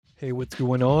Hey, what's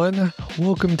going on?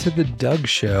 Welcome to the Doug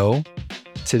Show.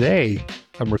 Today,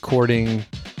 I'm recording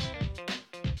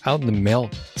out in the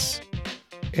mountains.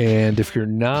 And if you're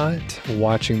not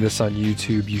watching this on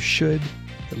YouTube, you should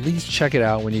at least check it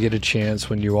out when you get a chance,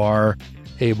 when you are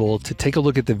able to take a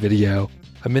look at the video.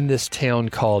 I'm in this town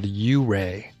called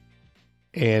Ouray,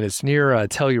 and it's near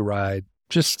Telluride,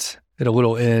 just at a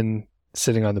little inn,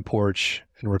 sitting on the porch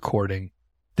and recording.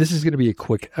 This is going to be a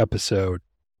quick episode.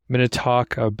 I'm going to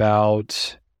talk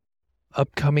about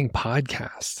upcoming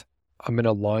podcasts. I'm going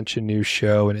to launch a new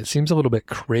show, and it seems a little bit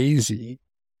crazy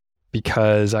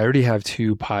because I already have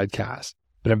 2 podcasts,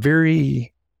 but I'm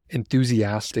very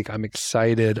enthusiastic. I'm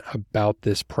excited about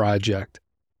this project,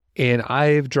 and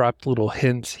I've dropped little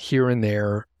hints here and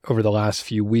there over the last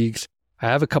few weeks. I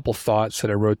have a couple thoughts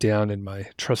that I wrote down in my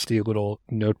trusty little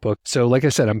notebook. So like I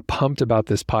said, I'm pumped about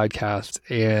this podcast,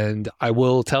 and I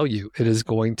will tell you, it is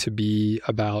going to be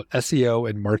about SEO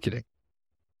and marketing.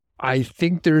 I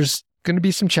think there's going to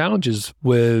be some challenges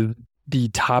with the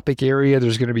topic area.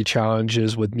 There's going to be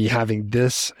challenges with me having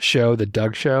this show, the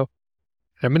Doug Show.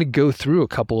 And I'm going to go through a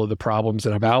couple of the problems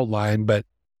that I've outlined, but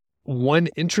one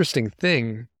interesting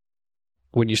thing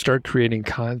when you start creating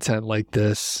content like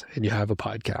this and you have a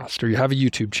podcast or you have a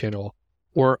YouTube channel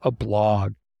or a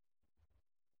blog,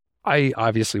 I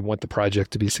obviously want the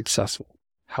project to be successful.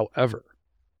 However,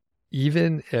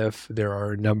 even if there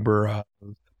are a number of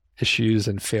issues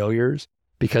and failures,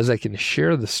 because I can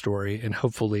share the story and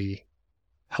hopefully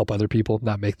help other people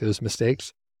not make those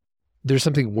mistakes, there's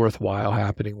something worthwhile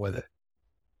happening with it.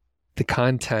 The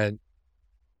content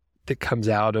that comes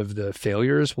out of the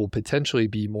failures will potentially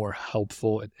be more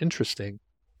helpful and interesting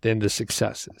than the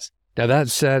successes. Now, that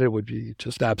said, it would be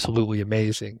just absolutely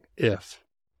amazing if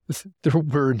there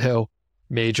were no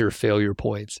major failure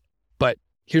points. But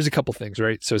here's a couple things,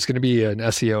 right? So it's going to be an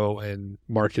SEO and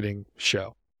marketing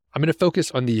show. I'm going to focus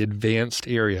on the advanced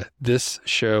area. This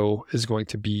show is going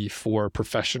to be for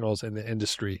professionals in the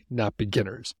industry, not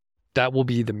beginners. That will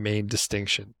be the main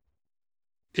distinction.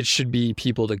 It should be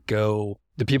people that go,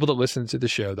 the people that listen to the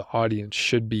show, the audience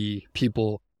should be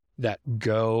people that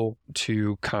go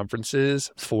to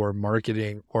conferences for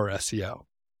marketing or SEO,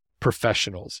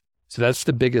 professionals. So that's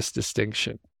the biggest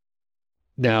distinction.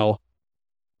 Now,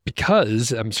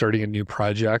 because I'm starting a new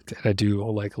project and I do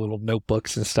like little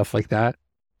notebooks and stuff like that,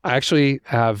 I actually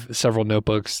have several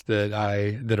notebooks that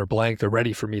are blank. They're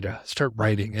ready for me to start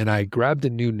writing. And I grabbed a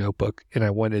new notebook, and I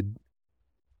wanted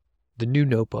the new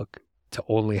notebook to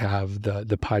only have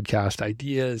the podcast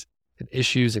ideas and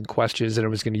issues and questions. And I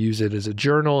was going to use it as a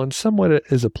journal and somewhat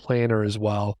as a planner as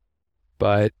well.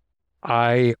 But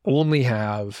I only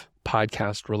have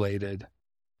podcast related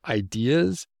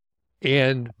ideas.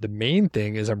 And the main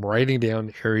thing is I'm writing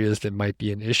down areas that might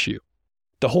be an issue.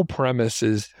 The whole premise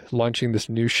is launching this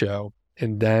new show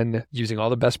and then using all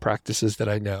the best practices that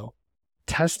I know,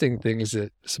 testing things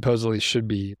that supposedly should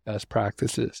be best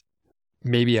practices.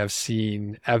 Maybe I've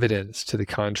seen evidence to the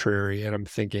contrary, and I'm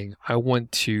thinking, I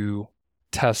want to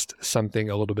test something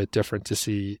a little bit different to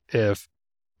see if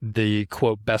the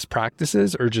quote best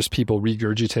practices are just people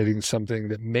regurgitating something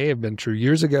that may have been true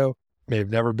years ago, may have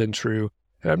never been true.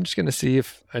 And I'm just going to see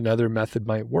if another method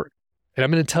might work. And I'm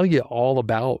going to tell you all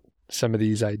about some of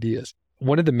these ideas.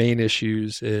 One of the main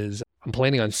issues is I'm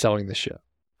planning on selling the show.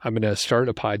 I'm going to start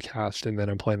a podcast, and then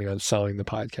I'm planning on selling the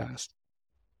podcast.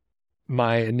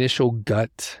 My initial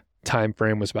gut time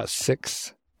frame was about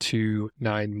 6 to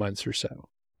 9 months or so,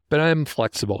 but I'm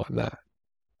flexible on that.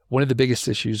 One of the biggest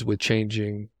issues with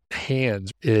changing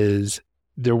hands is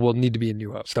there will need to be a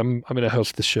new host. I'm going to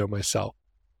host the show myself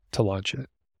to launch it.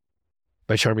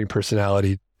 My charming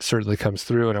personality certainly comes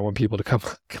through, and I want people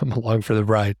to come along for the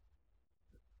ride.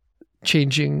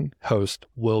 Changing host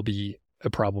will be a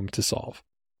problem to solve.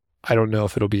 I don't know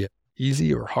if it'll be an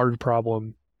easy or hard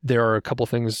problem. There are a couple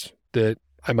things that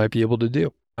I might be able to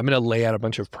do. I'm going to lay out a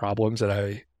bunch of problems that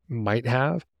I might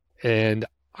have, and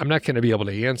I'm not going to be able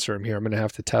to answer them here. I'm going to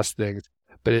have to test things,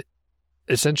 but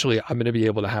essentially I'm going to be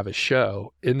able to have a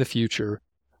show in the future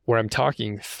where I'm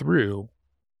talking through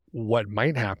what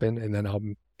might happen, and then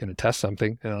I'm going to test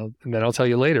something, and then I'll tell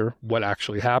you later what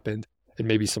actually happened and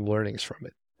maybe some learnings from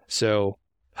it. So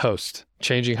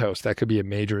changing host, that could be a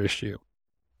major issue.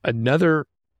 Another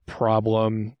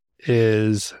problem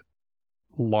is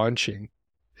launching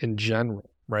in general,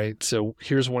 right? So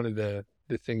here's one of the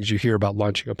things you hear about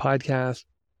launching a podcast.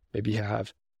 Maybe you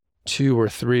have 2 or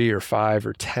 3 or 5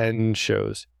 or 10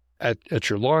 shows at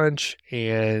your launch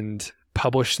and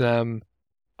publish them.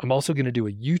 I'm also going to do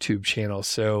a YouTube channel.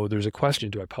 So there's a question,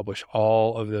 do I publish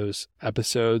all of those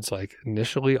episodes like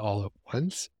initially all at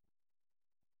once?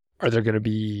 Are there going to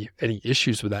be any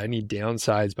issues with that? Any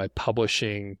downsides by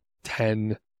publishing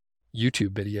 10 YouTube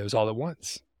videos all at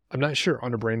once? I'm not sure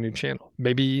on a brand new channel.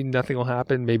 Maybe nothing will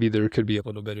happen. Maybe there could be a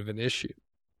little bit of an issue.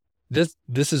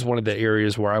 This is one of the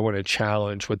areas where I want to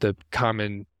challenge what the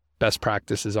common best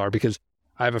practices are, because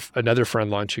I have another friend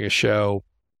launching a show.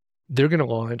 They're going to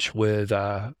launch with,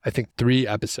 I think, 3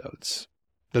 episodes.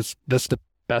 That's the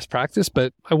best practice,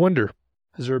 but I wonder,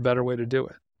 is there a better way to do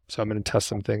it? So I'm going to test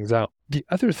some things out. The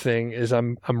other thing is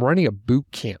I'm running a boot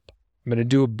camp. I'm going to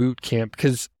do a boot camp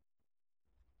because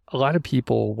a lot of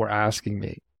people were asking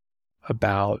me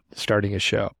about starting a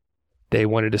show. They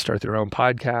wanted to start their own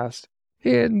podcast.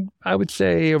 And I would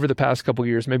say over the past couple of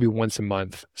years, maybe once a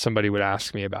month, somebody would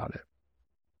ask me about it.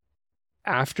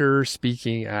 After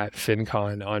speaking at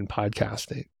FinCon on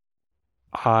podcasting,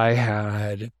 I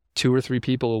had 2 or 3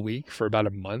 people a week for about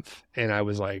a month. And I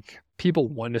was like, people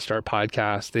want to start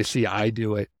podcasts. They see I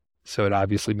do it. So it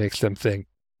obviously makes them think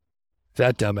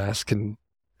that dumbass can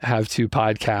have 2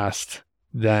 podcasts,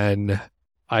 then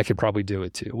I could probably do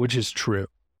it too, which is true.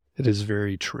 It is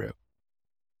very true.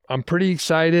 I'm pretty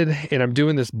excited, and I'm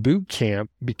doing this boot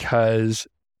camp because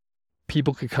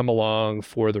people could come along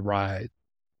for the ride.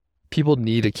 People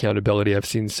need accountability. I've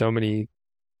seen so many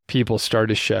people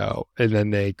start a show and then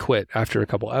they quit after a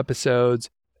couple episodes.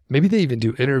 Maybe they even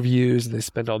do interviews and they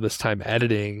spend all this time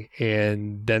editing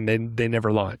and then they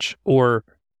never launch, or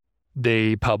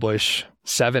they publish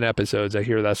 7 episodes. I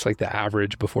hear that's like the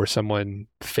average before someone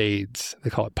fades. They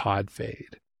call it pod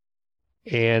fade.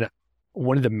 And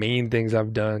one of the main things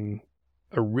I've done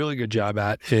a really good job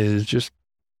at is just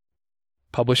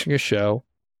publishing a show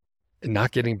and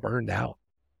not getting burned out.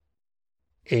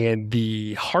 And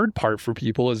the hard part for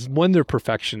people is, one, they're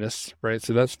perfectionists, right?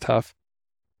 So that's tough.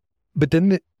 But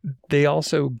then they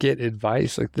also get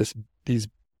advice like these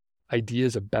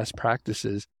ideas of best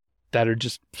practices that are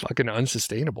just fucking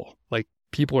unsustainable. Like,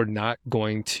 people are not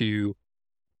going to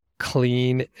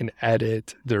clean and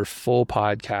edit their full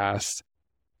podcast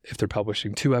if they're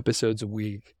publishing 2 episodes a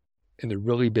week and they're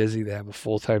really busy. They have a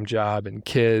full-time job and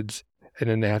kids, and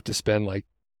then they have to spend like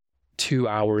 2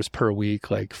 hours per week,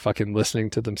 like fucking listening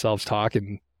to themselves talk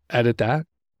and edit that.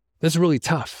 That's really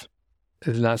tough.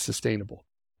 It's not sustainable.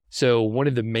 So one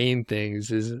of the main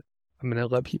things is I'm going to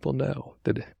let people know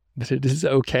that it is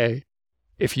okay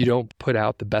if you don't put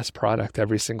out the best product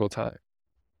every single time.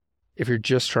 If you're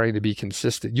just trying to be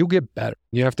consistent, you'll get better.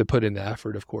 You have to put in the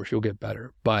effort, of course, you'll get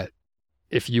better. But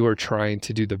if you are trying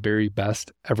to do the very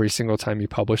best every single time you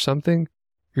publish something,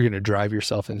 you're going to drive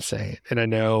yourself insane. And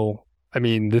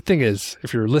the thing is,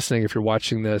 if you're listening, if you're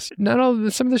watching this,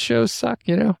 some of the shows suck,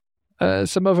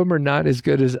 some of them are not as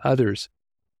good as others.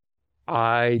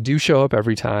 I do show up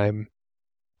every time.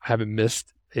 I haven't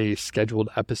missed a scheduled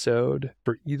episode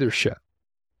for either show.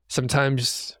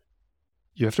 Sometimes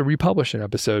you have to republish an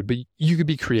episode, but you could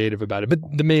be creative about it. But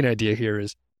the main idea here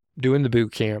is doing the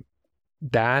boot camp.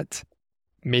 That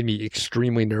made me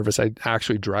extremely nervous. I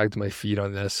actually dragged my feet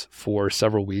on this for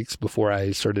several weeks before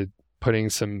I started putting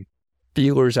some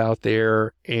feelers out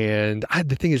there. And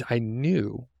the thing is, I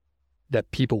knew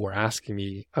that people were asking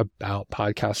me about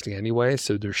podcasting anyway,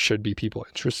 so there should be people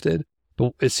interested.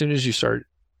 But as soon as you start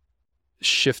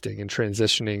shifting and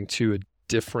transitioning to a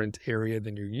different area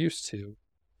than you're used to,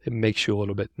 it makes you a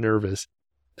little bit nervous,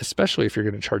 especially if you're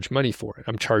going to charge money for it.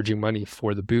 I'm charging money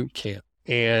for the boot camp,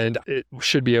 and it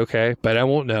should be okay, but I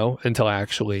won't know until I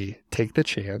actually take the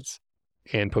chance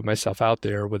and put myself out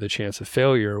there with a chance of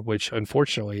failure, which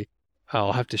unfortunately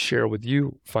I'll have to share with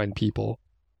you, fine people,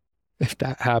 if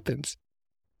that happens.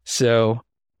 So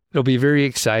it'll be very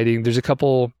exciting. There's a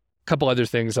couple other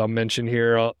things I'll mention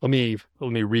here. Let me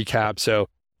recap. So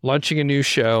launching a new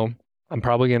show. I'm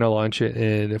probably going to launch it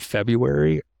in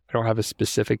February. I don't have a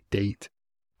specific date.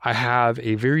 I have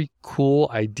a very cool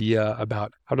idea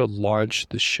about how to launch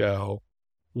the show,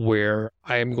 where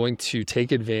I am going to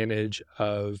take advantage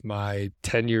of my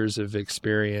 10 years of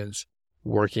experience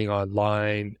working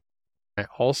online. I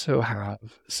also have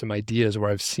some ideas where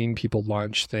I've seen people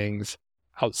launch things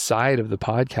outside of the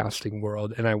podcasting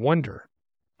world. And I wonder,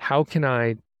 how can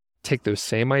I take those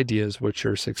same ideas, which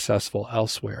are successful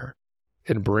elsewhere,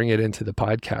 and bring it into the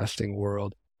podcasting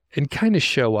world and kind of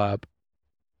show up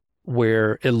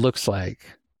where it looks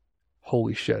like,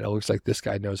 holy shit, it looks like this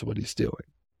guy knows what he's doing.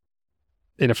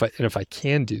 And if I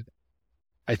can do that,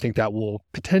 I think that will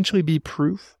potentially be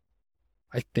proof,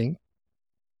 I think,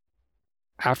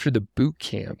 after the boot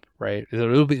camp, right?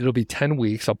 It'll be 10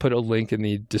 weeks. I'll put a link in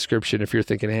the description if you're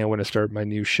thinking, hey, I want to start my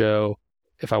new show.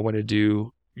 If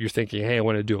you're thinking, hey, I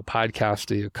want to do a podcast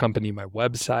to accompany my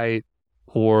website,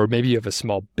 or maybe you have a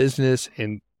small business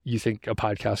and you think a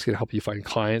podcast can help you find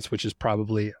clients, which is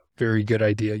probably a very good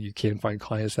idea. You can find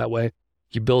clients that way.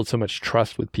 You build so much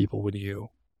trust with people when you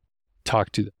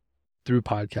talk to them through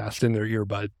podcast in their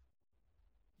earbud.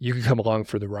 You can come along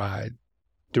for the ride.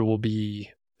 There will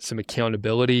be some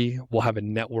accountability. We'll have a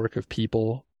network of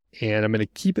people, and I'm going to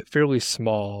keep it fairly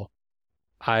small.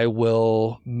 I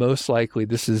will most likely,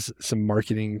 this is some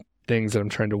marketing things that I'm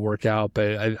trying to work out,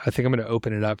 but I think I'm going to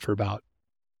open it up for about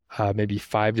maybe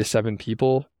 5 to 7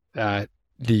 people at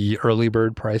the early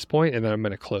bird price point, and then I'm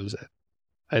going to close it.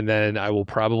 And then I will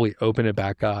probably open it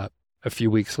back up a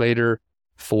few weeks later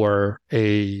for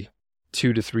a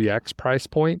 2 to 3x price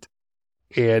point.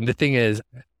 And the thing is,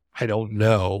 I don't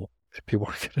know if people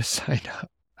are going to sign up.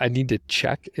 I need to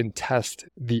check and test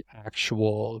the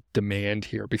actual demand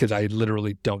here because I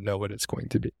literally don't know what it's going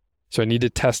to be. So I need to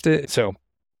test it. So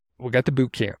we got the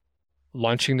boot camp,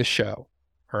 launching the show.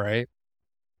 All right.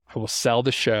 I will sell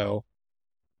the show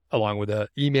along with an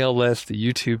email list,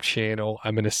 the YouTube channel.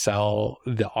 I'm going to sell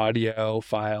the audio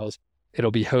files.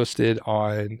 It'll be hosted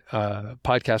on a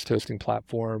podcast hosting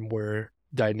platform where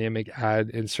dynamic ad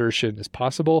insertion is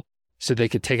possible. So they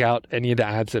could take out any of the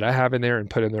ads that I have in there and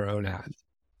put in their own ads.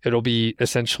 It'll be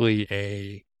essentially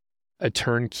a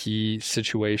turnkey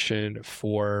situation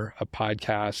for a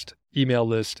podcast, email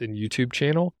list, and YouTube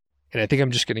channel. And I think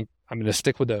I'm going to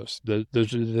stick with those.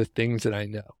 Those are the things that I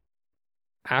know.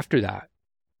 After that,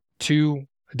 2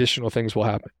 additional things will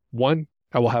happen. 1,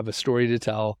 I will have a story to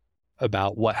tell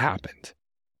about what happened.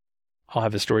 I'll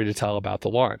have a story to tell about the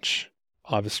launch.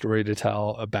 I'll have a story to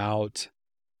tell about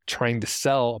trying to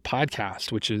sell a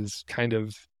podcast, which is kind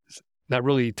of not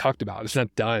really talked about. It's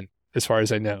not done as far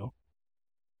as I know.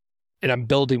 And I'm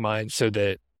building mine so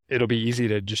that it'll be easy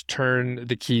to just turn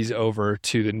the keys over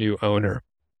to the new owner.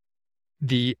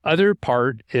 The other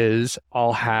part is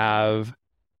I'll have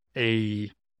a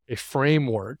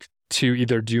framework to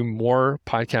either do more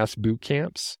podcast boot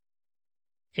camps,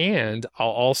 and I'll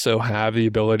also have the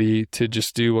ability to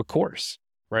just do a course,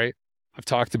 right? I've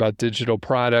talked about digital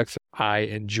products. I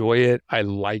enjoy it. I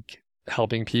like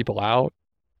helping people out.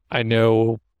 I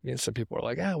know, some people are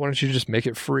like, why don't you just make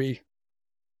it free?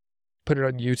 Put it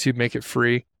on YouTube, make it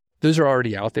free. Those are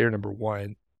already out there, number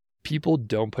one. People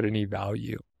don't put any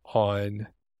value on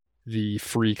the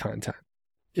free content.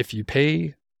 If you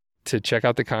pay to check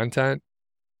out the content,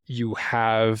 you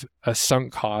have a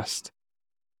sunk cost.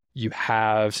 You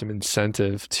have some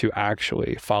incentive to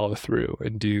actually follow through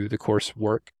and do the course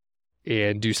work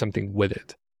and do something with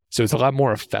it. So it's a lot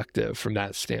more effective from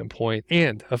that standpoint.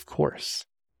 And of course,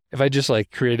 if I just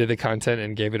created the content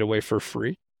and gave it away for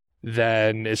free,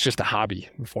 then it's just a hobby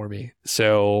for me.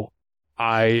 So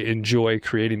I enjoy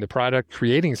creating the product,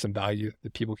 creating some value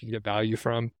that people can get value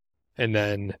from, and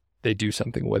then they do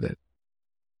something with it.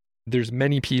 There's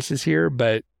many pieces here,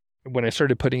 but when I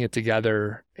started putting it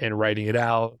together and writing it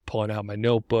out, pulling out my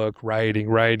notebook,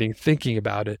 writing, thinking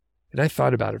about it, and I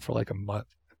thought about it for a month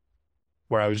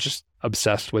where I was just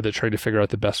obsessed with it, trying to figure out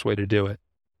the best way to do it.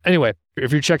 Anyway,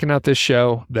 if you're checking out this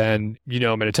show, then I'm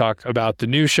going to talk about the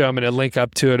new show. I'm going to link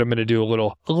up to it. I'm going to do a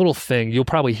little thing. You'll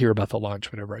probably hear about the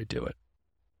launch whenever I do it.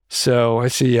 So I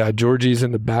see Georgie's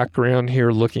in the background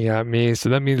here looking at me. So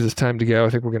that means it's time to go. I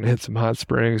think we're going to hit some hot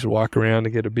springs or walk around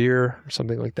and get a beer or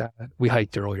something like that. We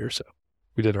hiked earlier, so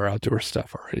we did our outdoor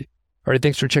stuff already. All right,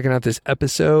 thanks for checking out this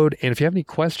episode. And if you have any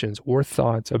questions or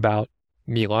thoughts about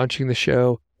me launching the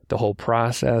show, the whole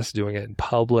process, doing it in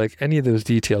public, any of those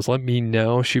details, let me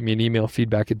know. Shoot me an email,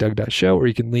 feedback@doug.show, or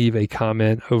you can leave a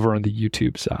comment over on the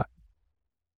YouTube side.